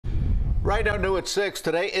Right now, new at 6,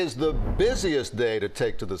 today is the busiest day to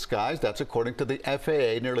take to the skies. That's according to the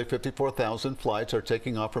FAA. Nearly 54,000 flights are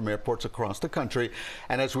taking off from airports across the country.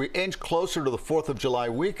 And as we inch closer to the 4th of July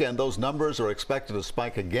weekend, those numbers are expected to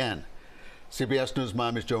spike again. CBS News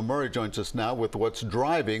Miami's Joan Murray joins us now with what's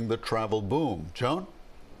driving the travel boom. Joan?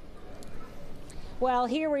 Well,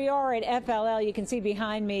 here we are at FLL. You can see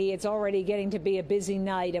behind me, it's already getting to be a busy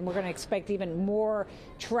night, and we're going to expect even more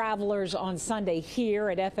travelers on Sunday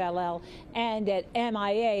here at FLL and at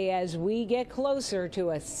MIA as we get closer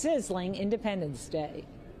to a sizzling Independence Day.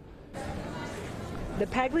 The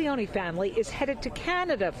Paglioni family is headed to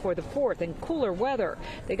Canada for the 4th in cooler weather.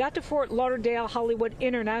 They got to Fort Lauderdale Hollywood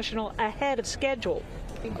International ahead of schedule.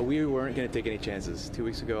 We weren't going to take any chances. 2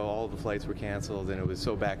 weeks ago, all the flights were canceled and it was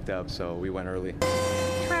so backed up, so we went early.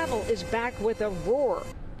 Travel is back with a roar.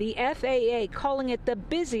 The FAA calling it the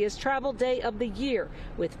busiest travel day of the year,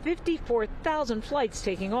 with 54,000 flights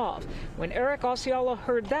taking off. When Eric Osceola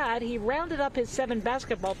heard that, he rounded up his 7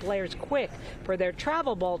 basketball players quick for their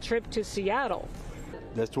travel ball trip to Seattle.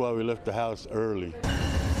 That's why we left the house early.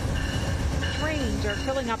 Trains are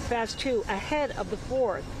filling up fast, too, ahead of the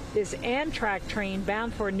 4th. This Amtrak train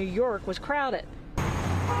bound for New York was crowded.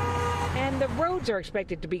 And the roads are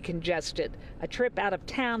expected to be congested. A trip out of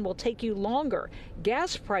town will take you longer.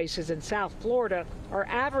 Gas prices in South Florida are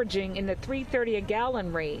averaging in the $3.30 a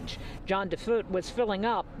gallon range. John DeFoot was filling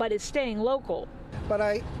up, but is staying local. But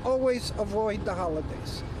I always avoid the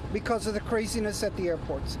holidays because of the craziness at the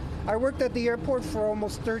airports. I worked at the airport for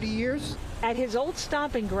almost 30 years. At his old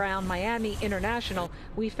stomping ground, Miami International,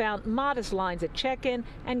 we found modest lines at check-in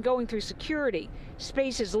and going through security.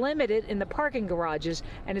 Space is limited in the parking garages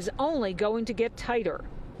and is only going to get tighter.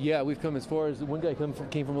 Yeah, we've come as far as one guy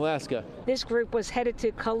came from Alaska. This group was headed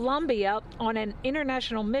to Colombia on an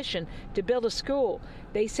international mission to build a school.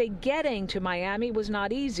 They say getting to Miami was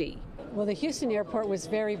not easy. Well, the Houston airport was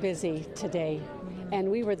very busy today,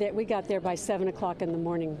 and we got there by 7 o'clock in the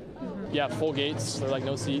morning. Yeah, full gates. They're like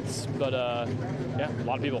no seats, but yeah, a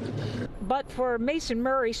lot of people. But for Mason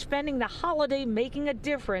Murray, spending the holiday making a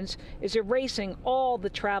difference is erasing all the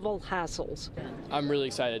travel hassles. I'm really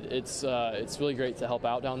excited. It's really great to help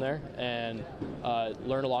out down there and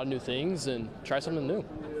learn a lot of new things and try something new.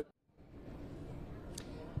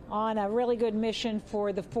 On a really good mission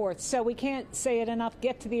for the 4th. So we can't say it enough,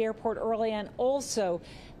 get to the airport early, and also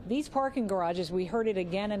these parking garages, we heard it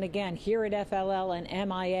again and again here at FLL and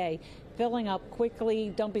MIA, filling up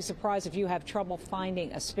quickly. Don't be surprised if you have trouble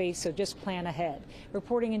finding a space, so just plan ahead.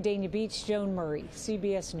 Reporting in Dania Beach, Joan Murray,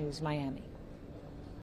 CBS News, Miami.